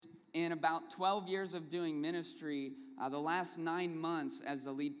in about 12 years of doing ministry, the last 9 months as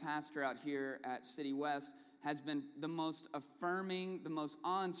the lead pastor out here at City West has been the most affirming, the most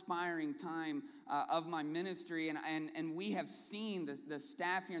awe-inspiring time of my ministry. And we have seen the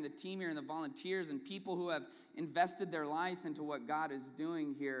staff here and the team here and the volunteers and people who have invested their life into what God is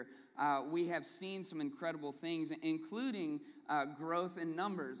doing here. We have seen some incredible things, including growth in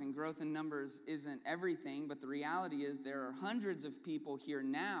numbers. And growth in numbers isn't everything, but the reality is there are hundreds of people here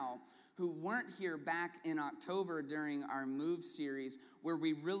now who weren't here back in October during our Move series, where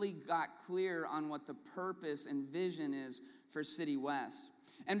we really got clear on what the purpose and vision is for City West.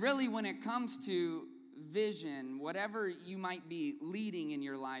 And really, when it comes to vision, whatever you might be leading in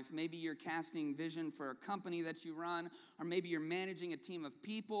your life, maybe you're casting vision for a company that you run, or maybe you're managing a team of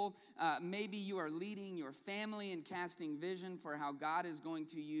people, maybe you are leading your family and casting vision for how God is going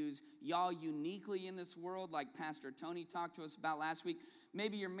to use y'all uniquely in this world, like Pastor Tony talked to us about last week.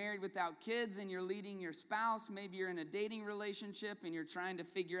 Maybe you're married without kids and you're leading your spouse. Maybe you're in a dating relationship and you're trying to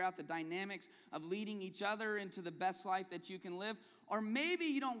figure out the dynamics of leading each other into the best life that you can live. Or maybe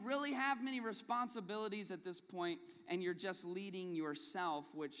you don't really have many responsibilities at this point and you're just leading yourself,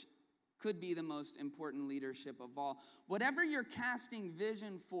 which could be the most important leadership of all. Whatever you're casting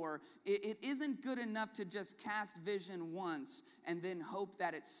vision for, it isn't good enough to just cast vision once and then hope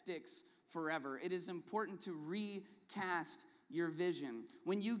that it sticks forever. It is important to recast your vision.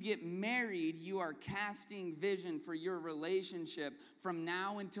 When you get married, you are casting vision for your relationship from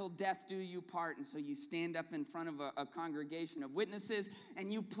now until death do you part. And so you stand up in front of a congregation of witnesses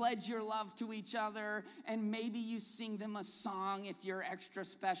and you pledge your love to each other, and maybe you sing them a song if you're extra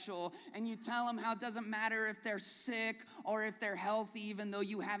special, and you tell them how it doesn't matter if they're sick or if they're healthy, even though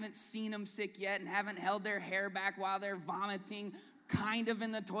you haven't seen them sick yet and haven't held their hair back while they're vomiting kind of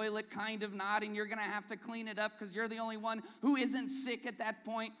in the toilet, kind of not, and you're going to have to clean it up because you're the only one who isn't sick at that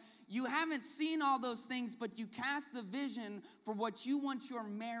point. You haven't seen all those things, but you cast the vision for what you want your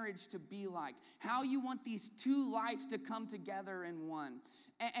marriage to be like, how you want these two lives to come together in one.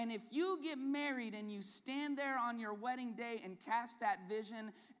 And if you get married and you stand there on your wedding day and cast that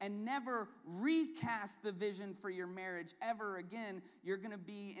vision and never recast the vision for your marriage ever again, you're going to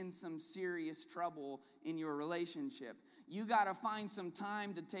be in some serious trouble in your relationship. You got to find some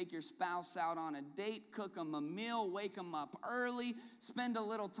time to take your spouse out on a date, cook them a meal, wake them up early, spend a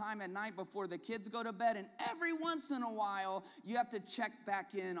little time at night before the kids go to bed, and every once in a while, you have to check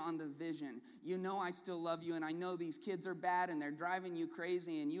back in on the vision. You know I still love you, and I know these kids are bad, and they're driving you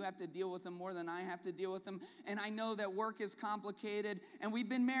crazy, and you have to deal with them more than I have to deal with them, and I know that work is complicated, and we've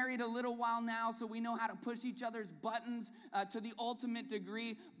been married a little while now, so we know how to push each other's buttons to the ultimate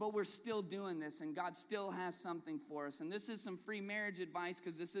degree, but we're still doing this, and God still has something for us. And this is some free marriage advice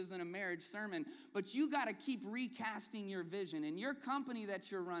because this isn't a marriage sermon, but you got to keep recasting your vision. In your company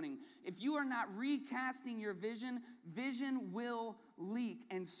that you're running, if you are not recasting your vision, vision will leak.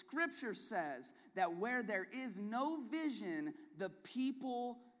 And Scripture says that where there is no vision, the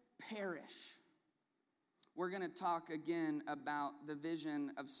people perish. We're going to talk again about the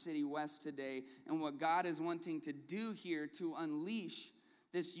vision of City West today and what God is wanting to do here to unleash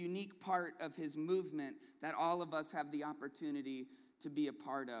this unique part of his movement that all of us have the opportunity to be a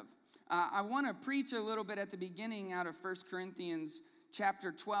part of. I want to preach a little bit at the beginning out of 1 Corinthians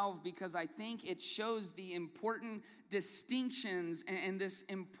chapter 12 because I think it shows the important distinctions and this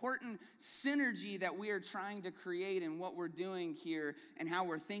important synergy that we are trying to create in what we're doing here and how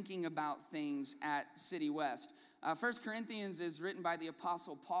we're thinking about things at City West. 1 Corinthians is written by the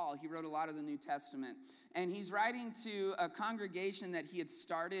Apostle Paul. He wrote a lot of the New Testament. And he's writing to a congregation that he had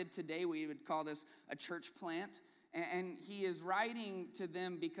started today. We would call this a church plant. And he is writing to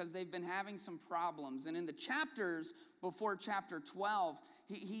them because they've been having some problems. And in the chapters before chapter 12,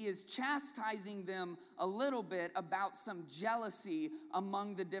 he is chastising them a little bit about some jealousy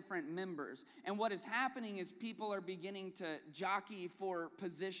among the different members. And what is happening is people are beginning to jockey for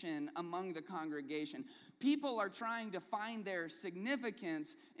position among the congregation. People are trying to find their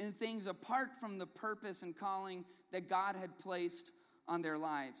significance in things apart from the purpose and calling that God had placed on their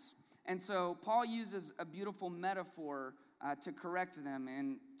lives. And so Paul uses a beautiful metaphor to correct them.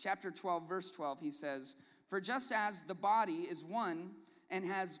 In chapter 12, verse 12, he says, "For just as the body is one and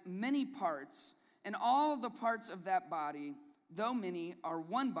has many parts, and all the parts of that body, though many, are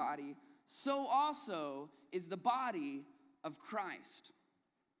one body, so also is the body of Christ.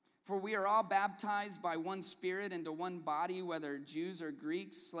 For we are all baptized by one Spirit into one body, whether Jews or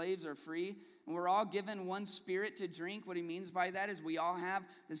Greeks, slaves or free, and we're all given one Spirit to drink." What he means by that is we all have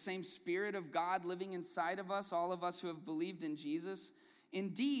the same Spirit of God living inside of us, all of us who have believed in Jesus.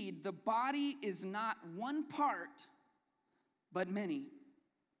 "Indeed, the body is not one part, but many.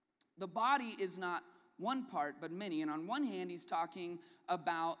 The body is not one part, but many. And on one hand, he's talking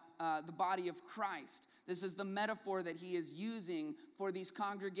about the body of Christ. This is the metaphor that he is using for these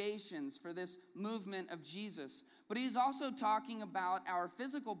congregations, for this movement of Jesus. But he's also talking about our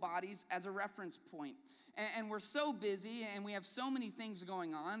physical bodies as a reference point. And we're so busy and we have so many things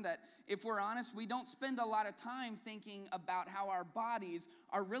going on that if we're honest, we don't spend a lot of time thinking about how our bodies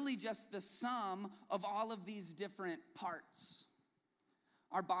are really just the sum of all of these different parts.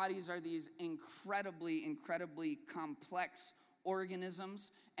 Our bodies are these incredibly, incredibly complex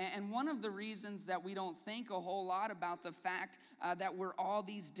organisms. And one of the reasons that we don't think a whole lot about the fact that we're all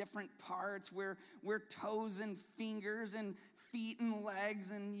these different parts, we're toes and fingers and feet and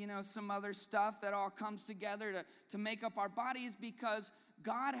legs and, some other stuff that all comes together to make up our body is because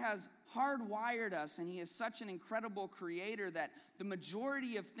God has hardwired us, and he is such an incredible creator that the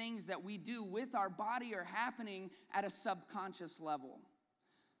majority of things that we do with our body are happening at a subconscious level.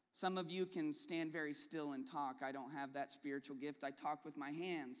 Some of you can stand very still and talk. I don't have that spiritual gift. I talk with my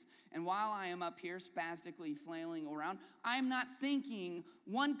hands. And while I am up here spastically flailing around, I'm not thinking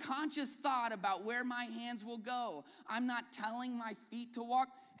one conscious thought about where my hands will go. I'm not telling my feet to walk.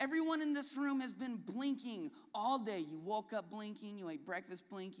 Everyone in this room has been blinking all day. You woke up blinking, you ate breakfast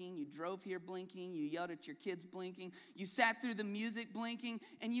blinking, you drove here blinking, you yelled at your kids blinking, you sat through the music blinking,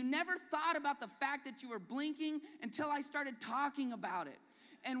 and you never thought about the fact that you were blinking until I started talking about it.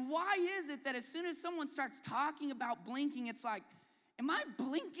 And why is it that as soon as someone starts talking about blinking, it's like, am I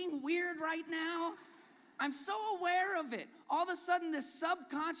blinking weird right now? I'm so aware of it. All of a sudden, this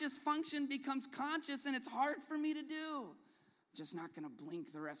subconscious function becomes conscious, and it's hard for me to do. I'm just not going to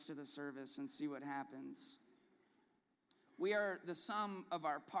blink the rest of the service and see what happens. We are the sum of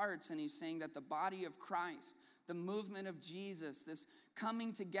our parts, and he's saying that the body of Christ, the movement of Jesus, this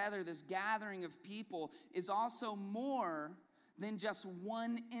coming together, this gathering of people is also more than just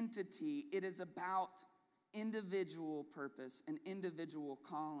one entity. It is about individual purpose and individual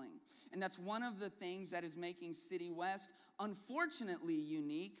calling. And that's one of the things that is making City West unfortunately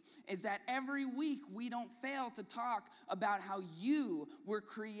unique, is that every week we don't fail to talk about how you were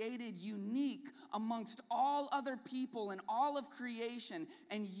created unique amongst all other people and all of creation,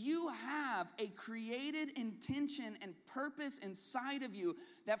 and you have a created intention and purpose inside of you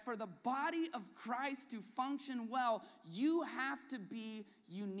that for the body of Christ to function well, you have to be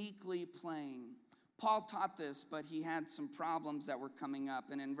uniquely playing. Paul taught this, but he had some problems that were coming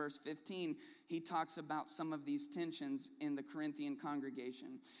up. And in verse 15, he talks about some of these tensions in the Corinthian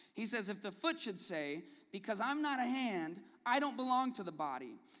congregation. He says, if the foot should say, because I'm not a hand, I don't belong to the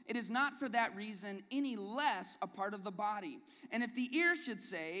body, it is not for that reason any less a part of the body. And if the ear should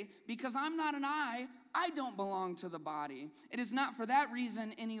say, because I'm not an eye, I don't belong to the body, it is not for that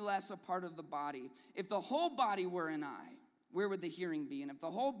reason any less a part of the body. If the whole body were an eye, where would the hearing be? And if the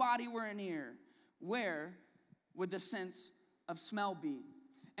whole body were an ear, where would the sense of smell be?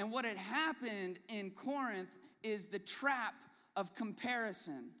 And what had happened in Corinth is the trap of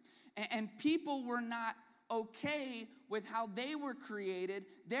comparison. And people were not okay with how they were created,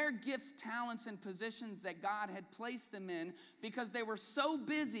 their gifts, talents, and positions that God had placed them in, because they were so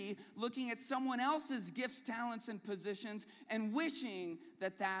busy looking at someone else's gifts, talents, and positions and wishing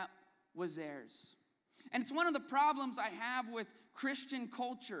that that was theirs. And it's one of the problems I have with Christian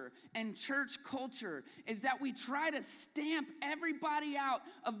culture and church culture is that we try to stamp everybody out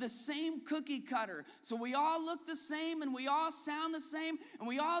of the same cookie cutter. So we all look the same, and we all sound the same, and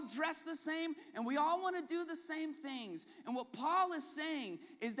we all dress the same, and we all want to do the same things. And what Paul is saying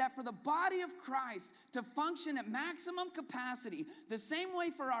is that for the body of Christ to function at maximum capacity, the same way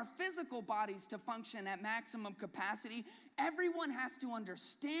for our physical bodies to function at maximum capacity, everyone has to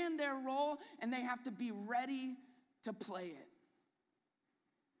understand their role, and they have to be ready to play it.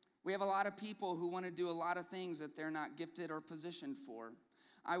 We have a lot of people who want to do a lot of things that they're not gifted or positioned for.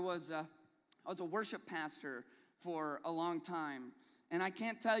 I was a worship pastor for a long time, and I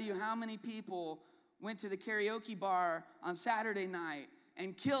can't tell you how many people went to the karaoke bar on Saturday night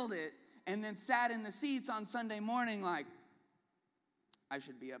and killed it, and then sat in the seats on Sunday morning like, I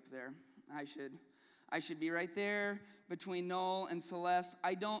should be up there. I should be right there between Noel and Celeste.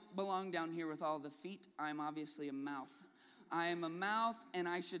 I don't belong down here with all the feet. I'm obviously a mouth. I am a mouth, and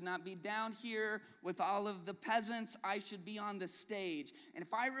I should not be down here with all of the peasants. I should be on the stage. And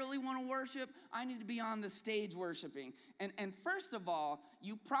if I really want to worship, I need to be on the stage worshiping. And first of all,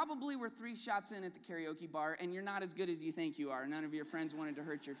 you probably were 3 shots in at the karaoke bar, and you're not as good as you think you are. None of your friends wanted to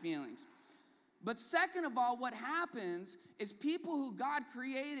hurt your feelings. But second of all, what happens is people who God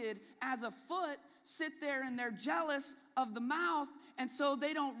created as a foot sit there and they're jealous of the mouth, And so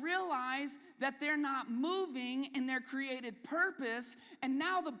they don't realize that they're not moving in their created purpose. And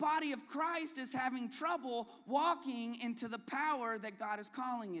now the body of Christ is having trouble walking into the power that God is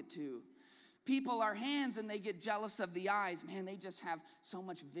calling it to. People are hands and they get jealous of the eyes. Man, they just have so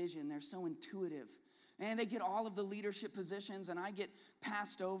much vision. They're so intuitive. And they get all of the leadership positions and I get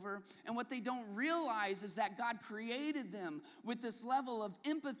passed over. And what they don't realize is that God created them with this level of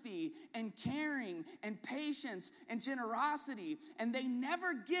empathy and caring and patience and generosity. And they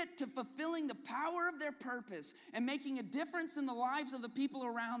never get to fulfilling the power of their purpose and making a difference in the lives of the people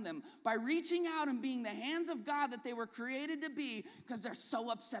around them by reaching out and being the hands of God that they were created to be, because they're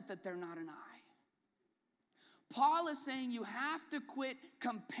so upset that they're not an eye. Paul is saying you have to quit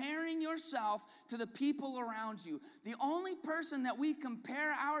comparing yourself to the people around you. The only person that we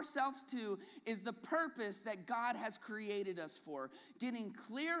compare ourselves to is the purpose that God has created us for. Getting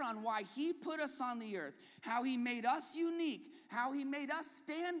clear on why he put us on the earth, how he made us unique, how he made us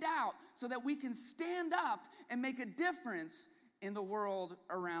stand out so that we can stand up and make a difference in the world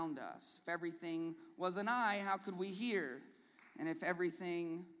around us. If everything was an eye, how could we hear? And if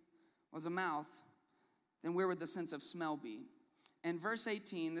everything was a mouth, then where would the sense of smell be? And verse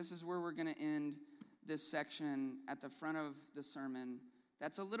 18, this is where we're going to end this section at the front of the sermon.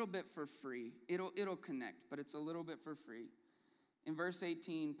 That's a little bit for free. It'll connect, but it's a little bit for free. In verse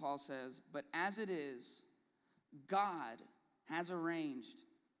 18, Paul says, "But as it is, God has arranged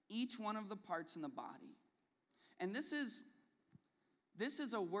each one of the parts in the body." And this is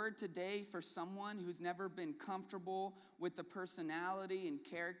a word today for someone who's never been comfortable with the personality and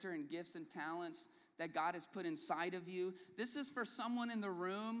character and gifts and talents that God has put inside of you. This is for someone in the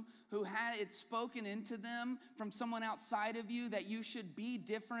room who had it spoken into them from someone outside of you that you should be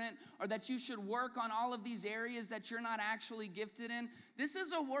different or that you should work on all of these areas that you're not actually gifted in. This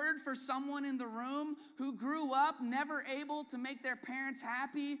is a word for someone in the room who grew up never able to make their parents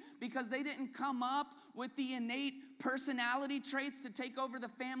happy because they didn't come up with the innate personality traits to take over the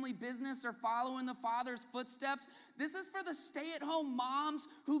family business or follow in the father's footsteps. This is for the stay-at-home moms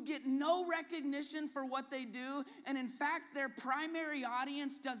who get no recognition for what they do, and in fact, their primary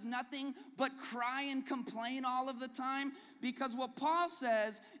audience does nothing but cry and complain all of the time, because what Paul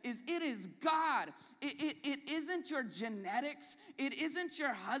says is it is God. It isn't your genetics. It isn't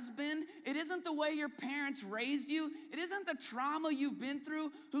your husband. It isn't the way your parents raised you. It isn't the trauma you've been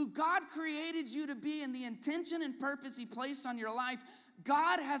through. Who God created you to be and the intention and purpose he placed on your life,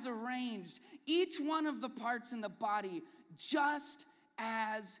 God has arranged each one of the parts in the body just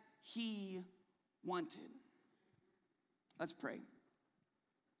as he wanted. Let's pray.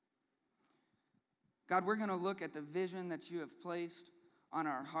 God, we're going to look at the vision that you have placed on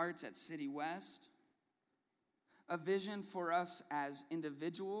our hearts at City West. A vision for us as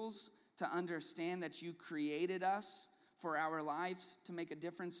individuals to understand that you created us for our lives to make a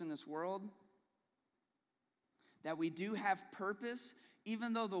difference in this world. That we do have purpose,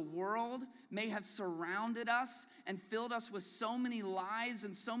 even though the world may have surrounded us and filled us with so many lies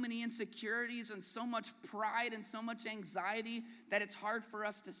and so many insecurities and so much pride and so much anxiety that it's hard for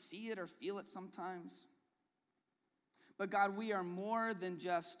us to see it or feel it sometimes. But God, we are more than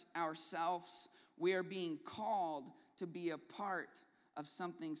just ourselves. We are being called to be a part of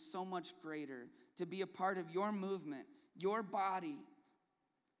something so much greater, to be a part of your movement, your body,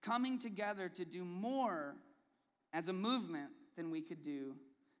 coming together to do more as a movement than we could do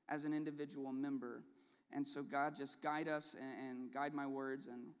as an individual member. And so God, just guide us and guide my words,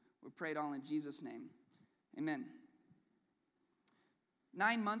 and we pray it all in Jesus' name. Amen.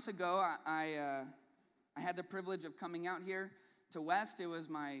 9 months ago, I had the privilege of coming out here to West. It was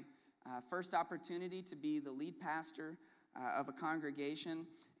my first opportunity to be the lead pastor of a congregation,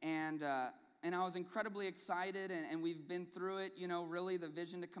 and I was incredibly excited, and we've been through it. You know, really the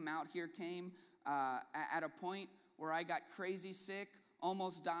vision to come out here came at a point where I got crazy sick,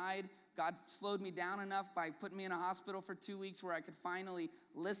 almost died. God slowed me down enough by putting me in a hospital for 2 weeks where I could finally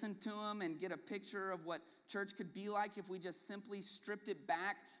listen to him and get a picture of what church could be like if we just simply stripped it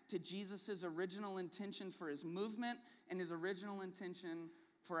back to Jesus' original intention for his movement and his original intention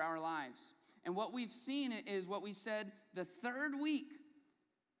for our lives. And what we've seen is what we said the third week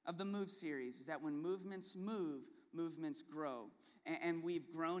of the Move series, is that when movements move, movements grow. And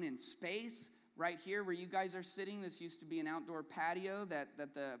we've grown in space. Right here where you guys are sitting, this used to be an outdoor patio that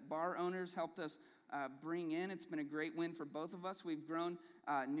the bar owners helped us bring in. It's been a great win for both of us. We've grown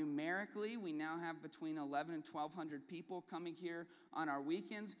numerically. We now have between 1,100 and 1,200 people coming here on our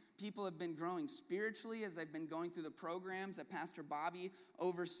weekends. People have been growing spiritually as they've been going through the programs that Pastor Bobby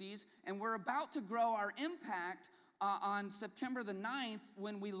oversees. And we're about to grow our impact on September the 9th,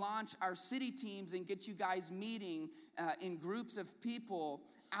 when we launch our city teams and get you guys meeting in groups of people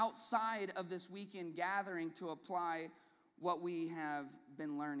outside of this weekend gathering to apply what we have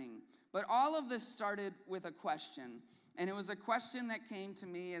been learning. But all of this started with a question. And it was a question that came to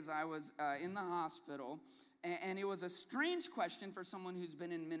me as I was in the hospital. And it was a strange question for someone who's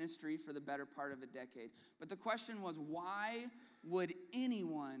been in ministry for the better part of a decade. But the question was, why would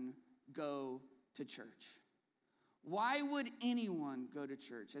anyone go to church? Why would anyone go to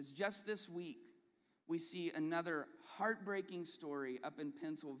church? As just this week, we see another heartbreaking story up in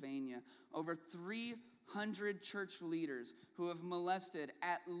Pennsylvania. Over 300 church leaders who have molested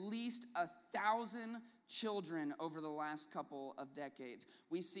at least 1,000 children over the last couple of decades.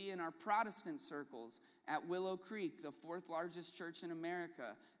 We see in our Protestant circles at Willow Creek, the fourth largest church in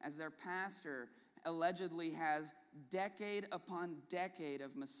America, as their pastor allegedly has decade upon decade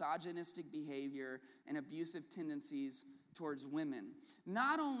of misogynistic behavior and abusive tendencies towards women.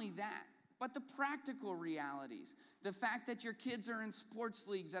 Not only that, but the practical realities. The fact that your kids are in sports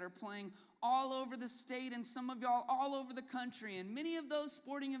leagues that are playing all over the state and some of y'all all over the country. And many of those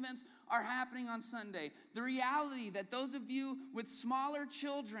sporting events are happening on Sunday. The reality that those of you with smaller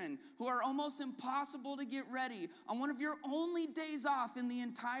children who are almost impossible to get ready on one of your only days off in the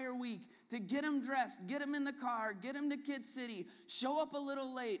entire week to get them dressed, get them in the car, get them to Kid City, show up a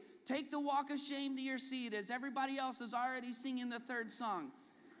little late, take the walk of shame to your seat as everybody else is already singing the third song.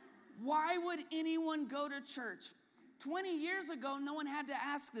 Why would anyone go to church? 20 years ago, no one had to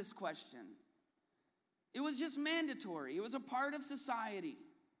ask this question. It was just mandatory. It was a part of society.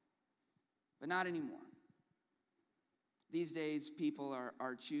 But not anymore. These days, people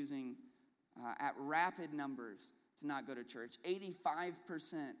are choosing at rapid numbers to not go to church.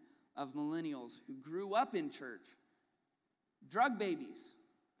 85% of millennials who grew up in church, drug babies.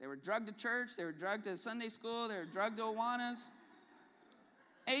 They were drugged to church. They were drugged to Sunday school. They were drugged to Awanas.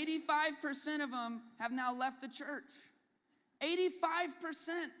 85% of them have now left the church.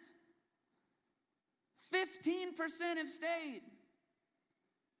 85%. 15% have stayed.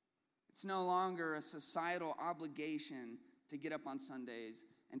 It's no longer a societal obligation to get up on Sundays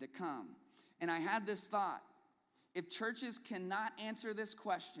and to come. And I had this thought. If churches cannot answer this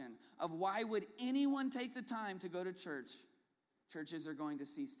question of why would anyone take the time to go to church, churches are going to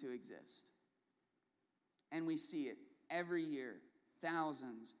cease to exist. And we see it every year.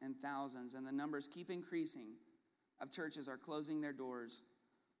 Thousands and thousands, and the numbers keep increasing, of churches are closing their doors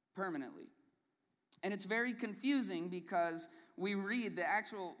permanently. And it's very confusing because we read the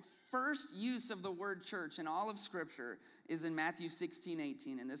actual first use of the word church in all of Scripture is in Matthew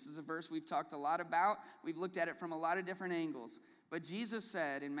 16:18. And this is a verse we've talked a lot about. We've looked at it from a lot of different angles. But Jesus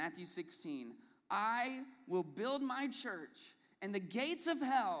said in Matthew 16, I will build my church, and the gates of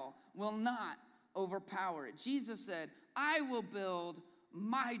hell will not overpower it. Jesus said, I will build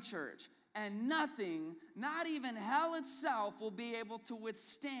my church, and nothing, not even hell itself, will be able to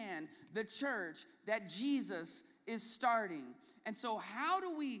withstand the church that Jesus is starting. And so how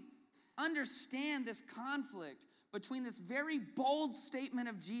do we understand this conflict between this very bold statement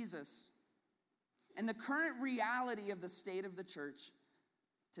of Jesus and the current reality of the state of the church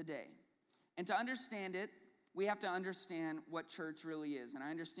today? And to understand it, we have to understand what church really is. And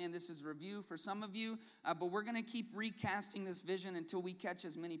I understand this is review for some of you, but we're going to keep recasting this vision until we catch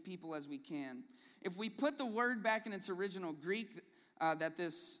as many people as we can. If we put the word back in its original Greek that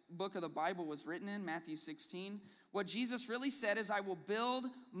this book of the Bible was written in, Matthew 16, what Jesus really said is, I will build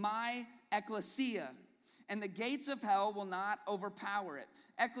my ecclesia, and the gates of hell will not overpower it.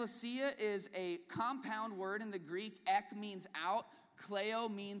 Ecclesia is a compound word in the Greek. Ek means out, kleo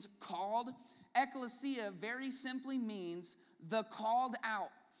means called. Ecclesia very simply means the called out.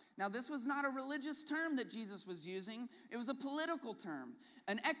 Now, this was not a religious term that Jesus was using. It was a political term.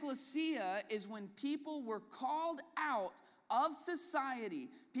 An ecclesia is when people were called out of society.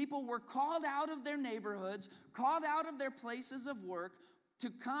 People were called out of their neighborhoods, called out of their places of work to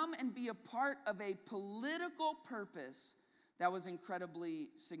come and be a part of a political purpose that was incredibly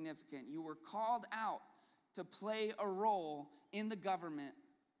significant. You were called out to play a role in the government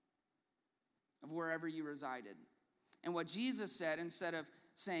of wherever you resided. And what Jesus said, instead of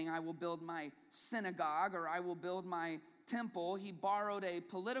saying, I will build my synagogue or I will build my temple, he borrowed a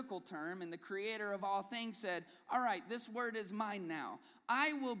political term, and the creator of all things said, all right, this word is mine now.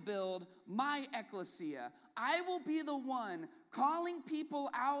 I will build my ecclesia. I will be the one calling people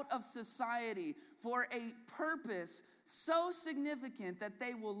out of society for a purpose so significant that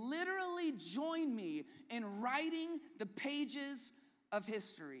they will literally join me in writing the pages of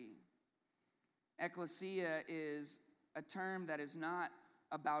history. Ecclesia is a term that is not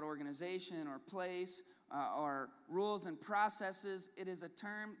about organization or place or rules and processes. It is a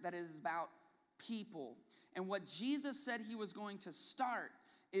term that is about people. And what Jesus said he was going to start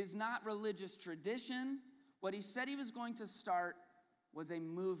is not religious tradition. What he said he was going to start was a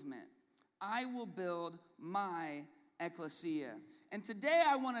movement. I will build my ecclesia. And today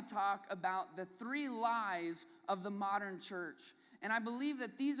I want to talk about the 3 lies of the modern church. And I believe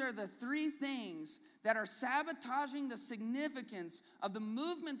that these are the 3 things that are sabotaging the significance of the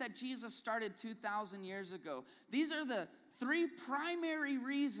movement that Jesus started 2,000 years ago. These are the 3 primary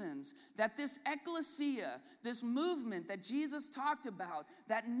reasons that this ecclesia, this movement that Jesus talked about,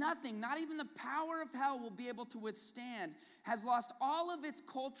 that nothing, not even the power of hell will be able to withstand, has lost all of its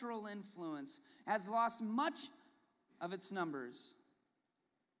cultural influence, has lost much of its numbers,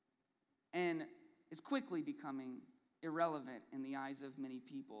 and is quickly becoming irrelevant in the eyes of many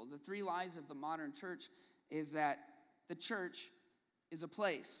people. The 3 lies of the modern church is that the church is a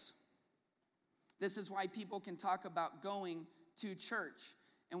place. This is why people can talk about going to church.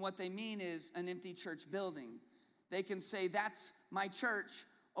 And what they mean is an empty church building. They can say, that's my church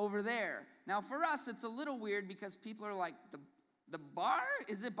over there. Now for us, it's a little weird because people are like, the bar?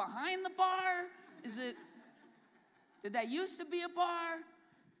 Is it behind the bar? Did that used to be a bar?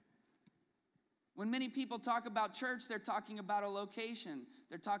 When many people talk about church, they're talking about a location.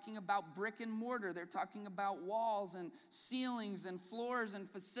 They're talking about brick and mortar. They're talking about walls and ceilings and floors and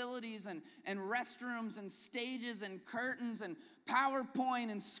facilities and restrooms and stages and curtains and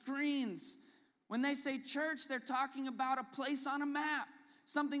PowerPoint and screens. When they say church, they're talking about a place on a map,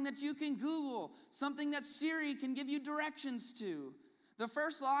 something that you can Google, something that Siri can give you directions to. The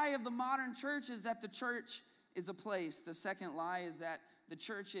first lie of the modern church is that the church is a place. The second lie is that the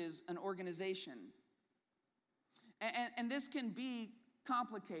church is an organization. And this can be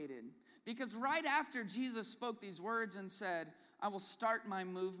complicated because right after Jesus spoke these words and said, I will start my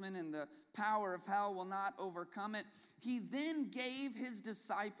movement and the power of hell will not overcome it, he then gave his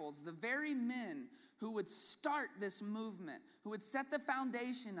disciples, the very men who would start this movement, who would set the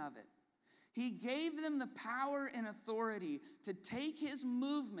foundation of it, he gave them the power and authority to take his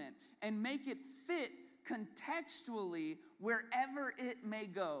movement and make it fit contextually wherever it may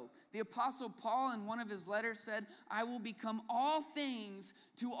go. The Apostle Paul in one of his letters said, I will become all things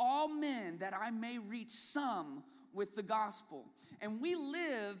to all men that I may reach some with the gospel. And we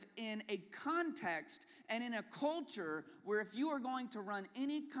live in a context and in a culture where if you are going to run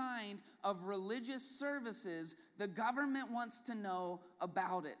any kind of religious services, the government wants to know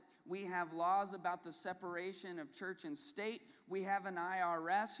about it. We have laws about the separation of church and state. We have an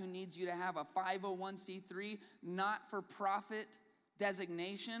IRS who needs you to have a 501c3 not-for-profit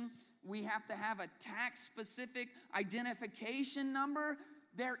designation. We have to have a tax-specific identification number.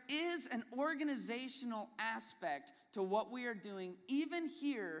 There is an organizational aspect to what we are doing, even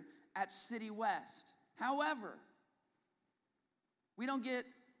here at City West. However, we don't get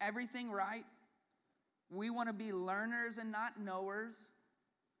everything right. We want to be learners and not knowers.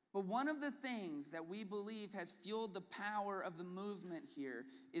 But one of the things that we believe has fueled the power of the movement here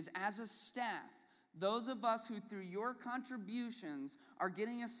is as a staff, those of us who through your contributions are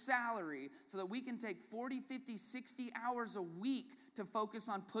getting a salary so that we can take 40, 50, 60 hours a week to focus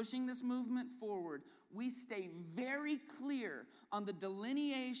on pushing this movement forward, we stay very clear on the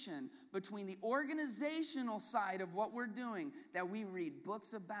delineation between the organizational side of what we're doing that we read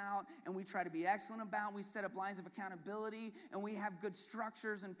books about and we try to be excellent about, and we set up lines of accountability, and we have good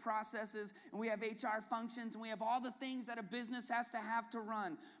structures and processes, and we have HR functions, and we have all the things that a business has to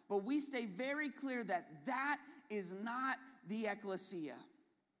run. But we stay very clear that that is not the ecclesia.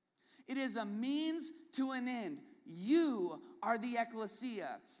 It is a means to an end. You are the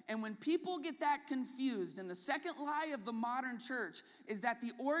ecclesia. And when people get that confused, and the second lie of the modern church is that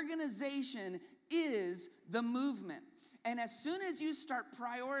the organization is the movement. And as soon as you start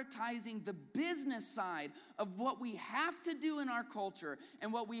prioritizing the business side of what we have to do in our culture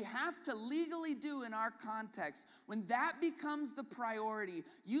and what we have to legally do in our context, when that becomes the priority,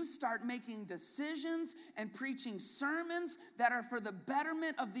 you start making decisions and preaching sermons that are for the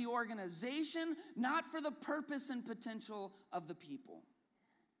betterment of the organization, not for the purpose and potential of the people.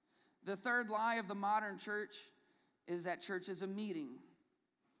 The third lie of the modern church is that church is a meeting.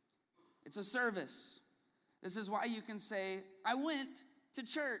 It's a service. This is why you can say, I went to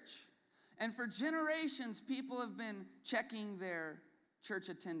church. And for generations, people have been checking their church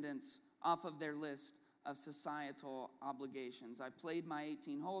attendance off of their list of societal obligations. I played my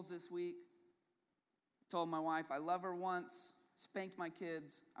 18 holes this week. Told my wife I love her once. Spanked my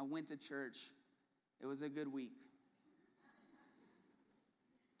kids. I went to church. It was a good week.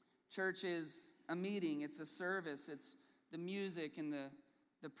 Church is a meeting. It's a service. It's the music and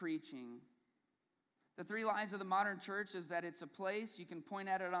the preaching. The three lies of the modern church is that it's a place, you can point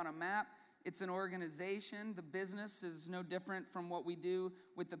at it on a map. It's an organization. The business is no different from what we do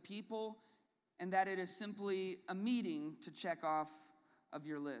with the people, and that it is simply a meeting to check off of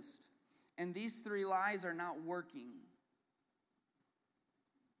your list. And these three lies are not working.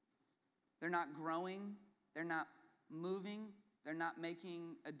 They're not growing. They're not moving. They're not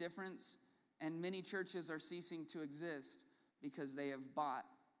making a difference. And many churches are ceasing to exist because they have bought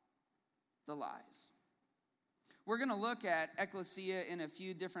the lies. We're going to look at ecclesia in a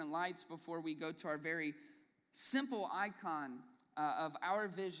few different lights before we go to our very simple icon of our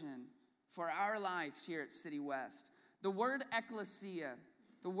vision for our lives here at City West. The word ecclesia,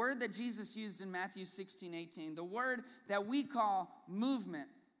 the word that Jesus used in Matthew 16:18, the word that we call movement,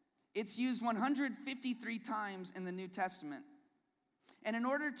 it's used 153 times in the New Testament. And in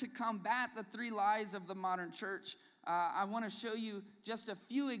order to combat the three lies of the modern church, I want to show you just a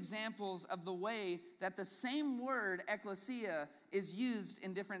few examples of the way that the same word, ecclesia, is used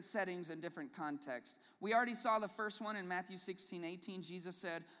in different settings and different contexts. We already saw the first one in Matthew 16:18. Jesus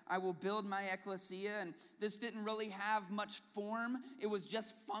said, I will build my ecclesia. And this didn't really have much form. It was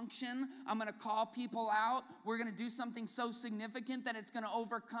just function. I'm going to call people out. We're going to do something so significant that it's going to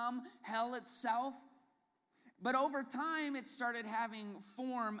overcome hell itself. But over time, it started having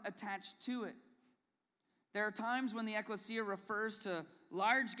form attached to it. There are times when the ecclesia refers to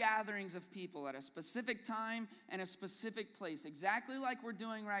large gatherings of people at a specific time and a specific place, exactly like we're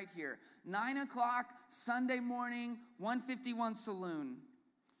doing right here. 9 o'clock, Sunday morning, 151 Saloon.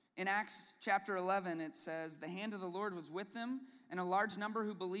 In Acts chapter 11, it says, the hand of the Lord was with them, and a large number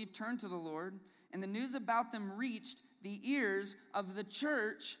who believed turned to the Lord, and the news about them reached the ears of the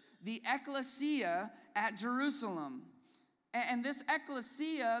church, the ecclesia at Jerusalem. And this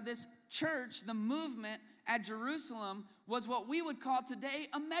ecclesia, this church, the movement at Jerusalem was what we would call today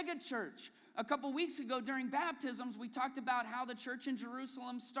a megachurch. A couple weeks ago during baptisms, we talked about how the church in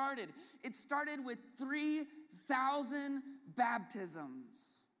Jerusalem started. It started with 3,000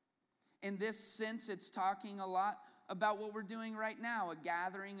 baptisms. In this sense, it's talking a lot about what we're doing right now, a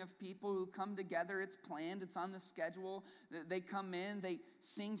gathering of people who come together. It's planned, it's on the schedule. They come in, they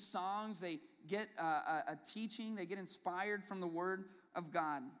sing songs, they get a teaching, they get inspired from the Word of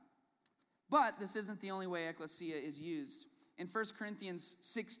God. But this isn't the only way ecclesia is used. In 1 Corinthians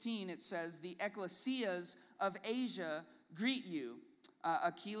 16, it says, the ecclesias of Asia greet you.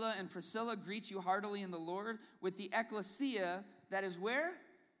 Aquila and Priscilla greet you heartily in the Lord with the ecclesia that is where?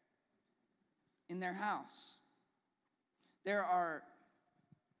 In their house. There are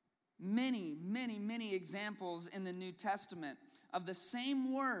many, many, many examples in the New Testament of the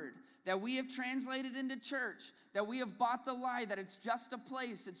same word that we have translated into church, that we have bought the lie that it's just a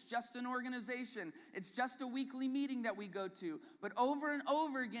place, it's just an organization, it's just a weekly meeting that we go to. But over and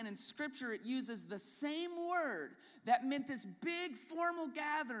over again in Scripture, it uses the same word that meant this big formal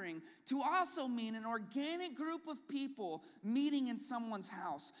gathering to also mean an organic group of people meeting in someone's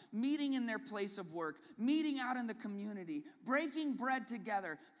house, meeting in their place of work, meeting out in the community, breaking bread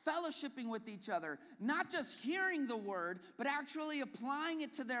together, fellowshipping with each other, not just hearing the word, but actually applying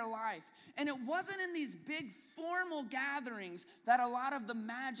it to their life. And it wasn't in these big formal gatherings that a lot of the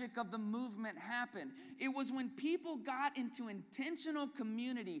magic of the movement happened. It was when people got into intentional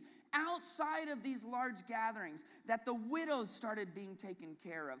community outside of these large gatherings that the widows started being taken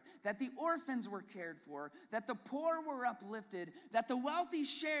care of, that the orphans were cared for, that the poor were uplifted, that the wealthy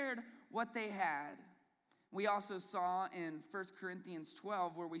shared what they had. We also saw in 1 Corinthians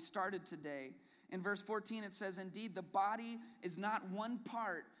 12, where we started today, in verse 14 it says, indeed, the body is not one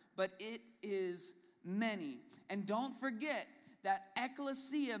part, but it is many. And don't forget that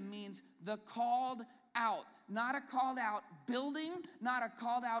ecclesia means the called out. Not a called out building, not a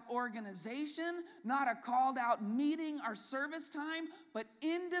called out organization, not a called out meeting or service time, but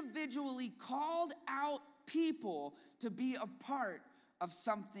individually called out people to be a part of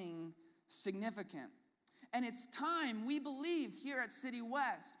something significant. And it's time, we believe here at City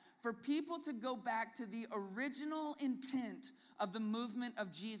West, for people to go back to the original intent of the movement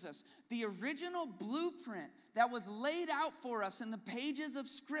of Jesus, the original blueprint that was laid out for us in the pages of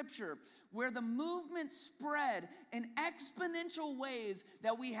Scripture, where the movement spread in exponential ways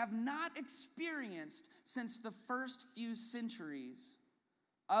that we have not experienced since the first few centuries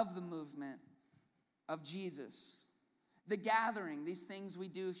of the movement of Jesus. The gathering, these things we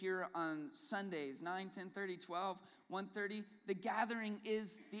do here on Sundays, 9, 10, 30, 12, 1:30, the gathering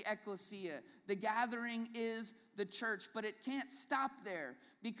is the ecclesia. The gathering is the church, but it can't stop there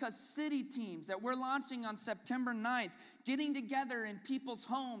because city teams that we're launching on September 9th, getting together in people's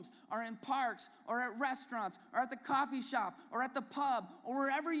homes or in parks or at restaurants or at the coffee shop or at the pub or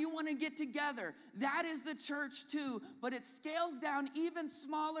wherever you want to get together. That is the church too, but it scales down even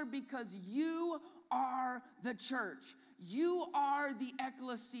smaller because you are the church. You are the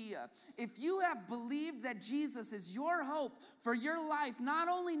ecclesia. If you have believed that Jesus is your hope for your life, not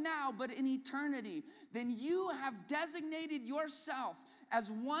only now, but in eternity, then you have designated yourself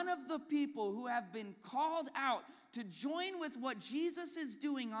as one of the people who have been called out to join with what Jesus is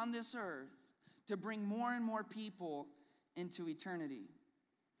doing on this earth to bring more and more people into eternity.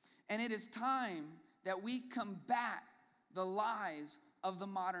 And it is time that we combat the lies of the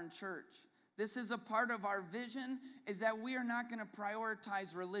modern church. This is a part of our vision, is that we are not going to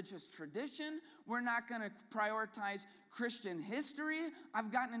prioritize religious tradition. We're not going to prioritize Christian history.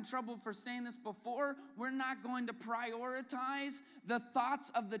 I've gotten in trouble for saying this before. We're not going to prioritize the thoughts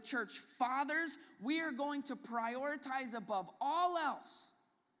of the church fathers. We are going to prioritize above all else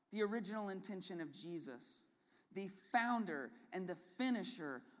the original intention of Jesus, the founder and the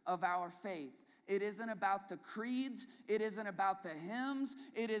finisher of our faith. It isn't about the creeds. It isn't about the hymns.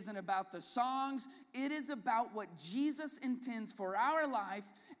 It isn't about the songs. It is about what Jesus intends for our life,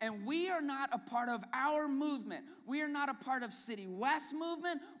 and we are not a part of our movement. We are not a part of City West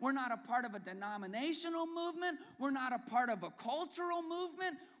movement. We're not a part of a denominational movement. We're not a part of a cultural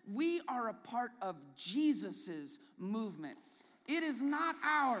movement. We are a part of Jesus's movement. It is not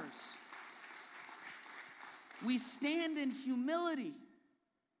ours. We stand in humility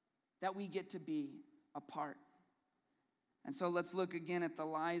that we get to be a part. And so let's look again at the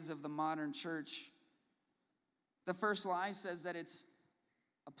lies of the modern church. The first lie says that it's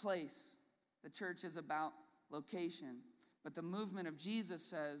a place. The church is about location. But the movement of Jesus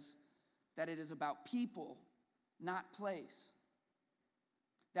says that it is about people, not place.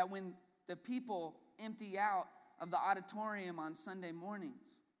 That when the people empty out of the auditorium on Sunday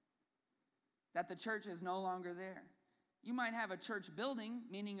mornings, that the church is no longer there. You might have a church building,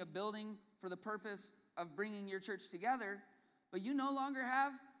 meaning a building for the purpose of bringing your church together, but you no longer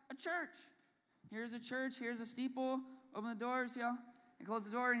have a church. Here's a church, here's a steeple. Open the doors, y'all. And close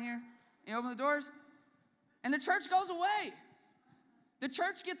the door in here. You open the doors, and the church goes away. The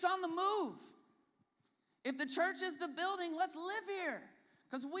church gets on the move. If the church is the building, let's live here.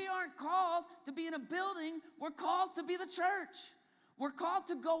 Because we aren't called to be in a building. We're called to be the church. We're called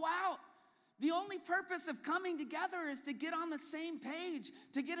to go out. The only purpose of coming together is to get on the same page,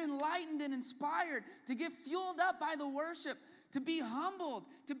 to get enlightened and inspired, to get fueled up by the worship, to be humbled,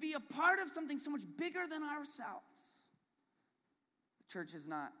 to be a part of something so much bigger than ourselves. The church is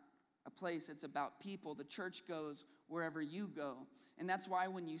not a place, it's about people. The church goes wherever you go. And that's why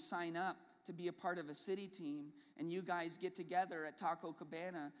when you sign up to be a part of a city team and you guys get together at Taco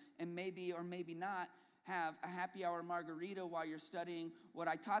Cabana and maybe or maybe not have a happy hour margarita while you're studying what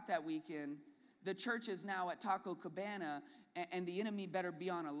I taught that weekend, the church is now at Taco Cabana, and the enemy better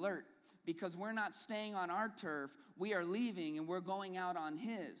be on alert because we're not staying on our turf. We are leaving, and we're going out on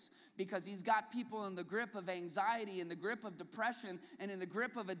his because he's got people in the grip of anxiety, in the grip of depression, and in the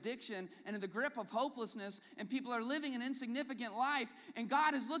grip of addiction, and in the grip of hopelessness, and people are living an insignificant life, and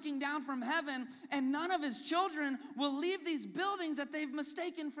God is looking down from heaven, and none of his children will leave these buildings that they've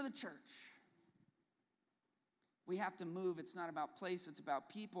mistaken for the church. We have to move. It's not about place. It's about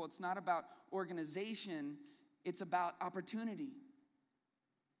people. It's not about organization. It's about opportunity.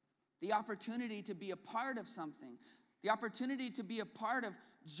 The opportunity to be a part of something. The opportunity to be a part of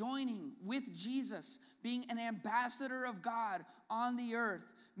joining with Jesus, being an ambassador of God on the earth,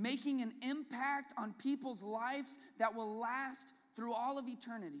 making an impact on people's lives that will last through all of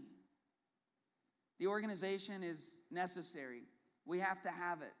eternity. The organization is necessary. We have to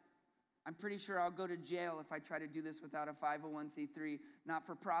have it. I'm pretty sure I'll go to jail if I try to do this without a 501c3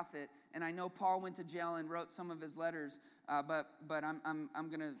 not-for-profit. And I know Paul went to jail and wrote some of his letters, but I'm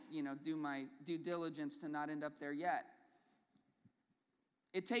gonna do my due diligence to not end up there yet.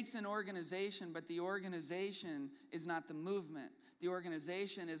 It takes an organization, but the organization is not the movement. The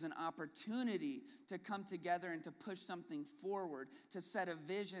organization is an opportunity to come together and to push something forward, to set a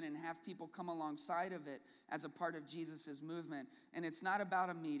vision and have people come alongside of it as a part of Jesus' movement. And it's not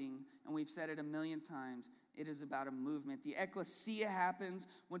about a meeting, and we've said it a million times. It is about a movement. The ecclesia happens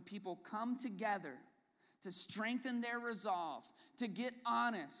when people come together to strengthen their resolve, to get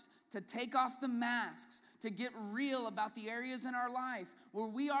honest, to take off the masks, to get real about the areas in our life where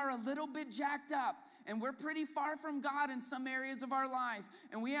we are a little bit jacked up and we're pretty far from God in some areas of our life,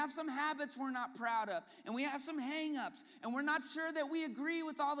 and we have some habits we're not proud of, and we have some hang-ups, and we're not sure that we agree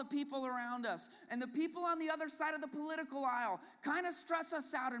with all the people around us, and the people on the other side of the political aisle kind of stress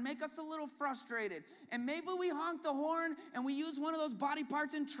us out and make us a little frustrated, and maybe we honk the horn and we use one of those body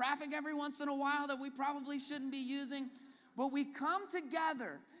parts in traffic every once in a while that we probably shouldn't be using. But we come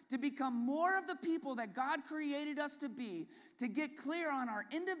together to become more of the people that God created us to be, to get clear on our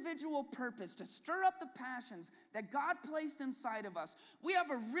individual purpose, to stir up the passions that God placed inside of us. We have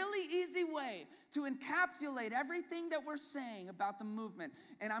a really easy way to encapsulate everything that we're saying about the movement.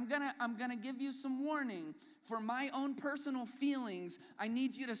 And I'm gonna give you some warning. For my own personal feelings, I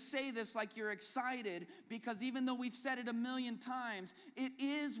need you to say this like you're excited, because even though we've said it a million times, it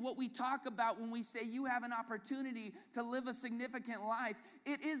is what we talk about when we say you have an opportunity to live a significant life.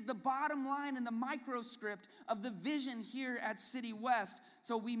 It is the bottom line and the microscript of the vision here at City West.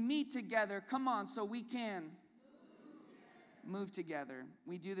 So we meet together, come on, so we can move together.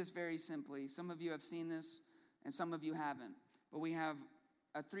 We do this very simply. Some of you have seen this and some of you haven't. But we have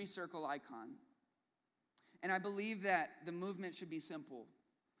a 3-circle icon. And I believe that the movement should be simple.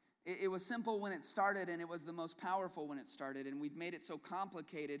 It was simple when it started, and it was the most powerful when it started. And we've made it so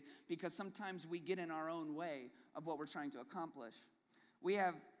complicated because sometimes we get in our own way of what we're trying to accomplish. We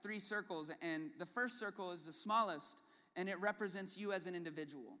have 3 circles, and the first circle is the smallest, and it represents you as an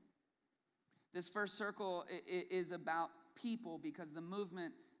individual. This first circle is about people, because the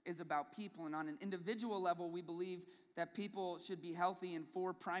movement is about people. And on an individual level, we believe that people should be healthy in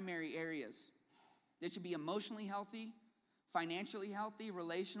 4 primary areas. They should be emotionally healthy, financially healthy,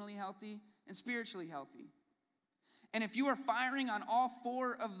 relationally healthy, and spiritually healthy. And if you are firing on all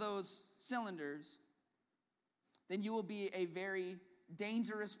 4 of those cylinders, then you will be a very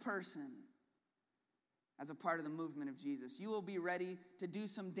dangerous person as a part of the movement of Jesus. You will be ready to do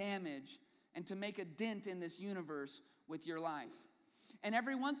some damage and to make a dent in this universe with your life. And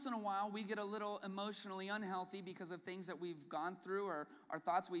every once in a while, we get a little emotionally unhealthy because of things that we've gone through, or our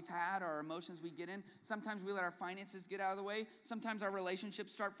thoughts we've had, or our emotions we get in. Sometimes we let our finances get out of the way. Sometimes our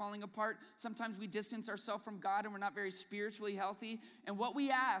relationships start falling apart. Sometimes we distance ourselves from God and we're not very spiritually healthy. And what we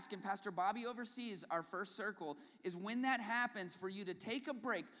ask, and Pastor Bobby oversees our first circle, is when that happens for you to take a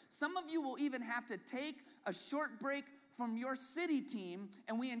break. Some of you will even have to take a short break from your city team,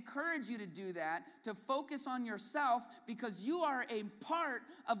 and we encourage you to do that, to focus on yourself, because you are a part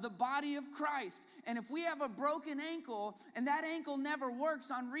of the body of Christ. And if we have a broken ankle and that ankle never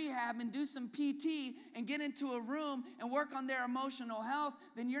works on rehab and do some PT and get into a room and work on their emotional health,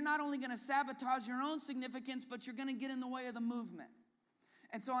 then you're not only going to sabotage your own significance, but you're going to get in the way of the movement.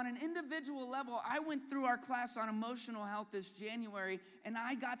 And so on an individual level, I went through our class on emotional health this January, and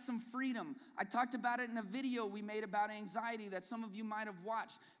I got some freedom. I talked about it in a video we made about anxiety that some of you might have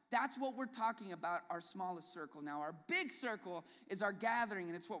watched. That's what we're talking about, our smallest circle. Now, our big circle is our gathering,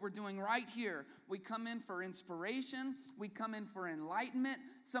 and it's what we're doing right here. We come in for inspiration. We come in for enlightenment.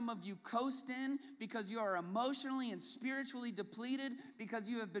 Some of you coast in because you are emotionally and spiritually depleted, because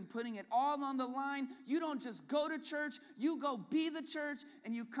you have been putting it all on the line. You don't just go to church. You go be the church,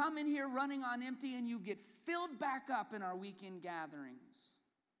 and you come in here running on empty, and you get filled back up in our weekend gatherings.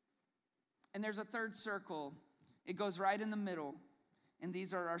 And there's a third circle. It goes right in the middle. And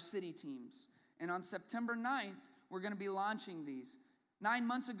these are our city teams. And on September 9th, we're going to be launching these. 9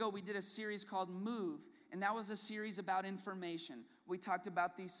 months ago, we did a series called Move, and that was a series about information. We talked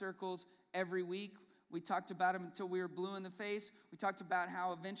about these circles every week. We talked about them until we were blue in the face. We talked about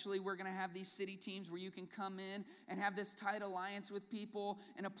how eventually we're going to have these city teams where you can come in and have this tight alliance with people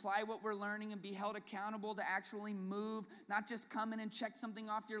and apply what we're learning and be held accountable to actually move, not just come in and check something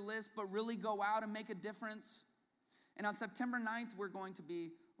off your list, but really go out and make a difference. And on September 9th, we're going to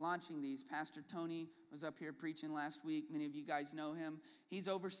be launching these. Pastor Tony was up here preaching last week. Many of you guys know him. He's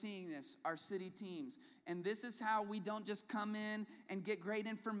overseeing this, our city teams. And this is how we don't just come in and get great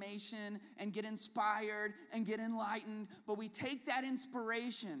information and get inspired and get enlightened, but we take that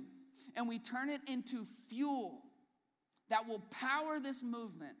inspiration and we turn it into fuel that will power this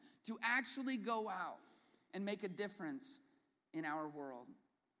movement to actually go out and make a difference in our world.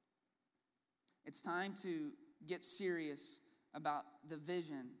 It's time to get serious about the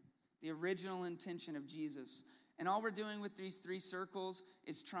vision, the original intention of Jesus. And all we're doing with these 3 circles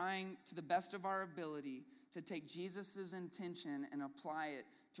is trying to the best of our ability to take Jesus' intention and apply it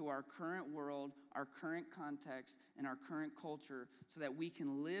to our current world, our current context, and our current culture, so that we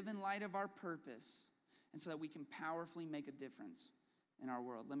can live in light of our purpose and so that we can powerfully make a difference in our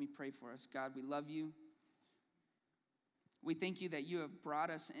world. Let me pray for us. God, we love you. We thank you that you have brought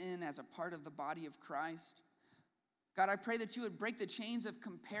us in as a part of the body of Christ. God, I pray that you would break the chains of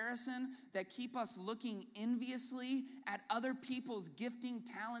comparison that keep us looking enviously at other people's gifting,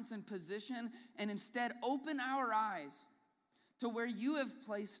 talents, and position, and instead open our eyes to where you have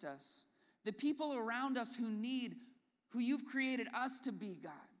placed us, the people around us who you've created us to be,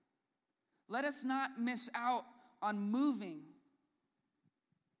 God. Let us not miss out on moving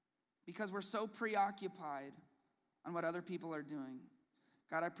because we're so preoccupied on what other people are doing.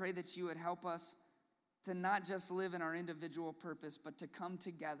 God, I pray that you would help us to not just live in our individual purpose, but to come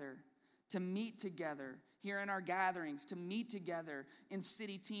together, to meet together here in our gatherings, to meet together in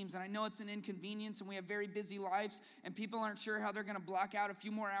city teams. And I know it's an inconvenience and we have very busy lives and people aren't sure how they're gonna block out a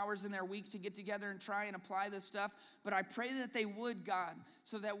few more hours in their week to get together and try and apply this stuff. But I pray that they would, God,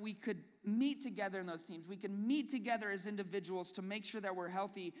 so that we could meet together in those teams. We can meet together as individuals to make sure that we're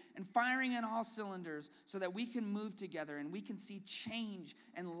healthy and firing in all cylinders so that we can move together and we can see change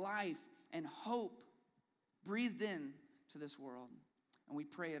and life and hope breathed in to this world. And we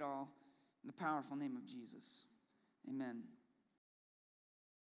pray it all in the powerful name of Jesus. Amen.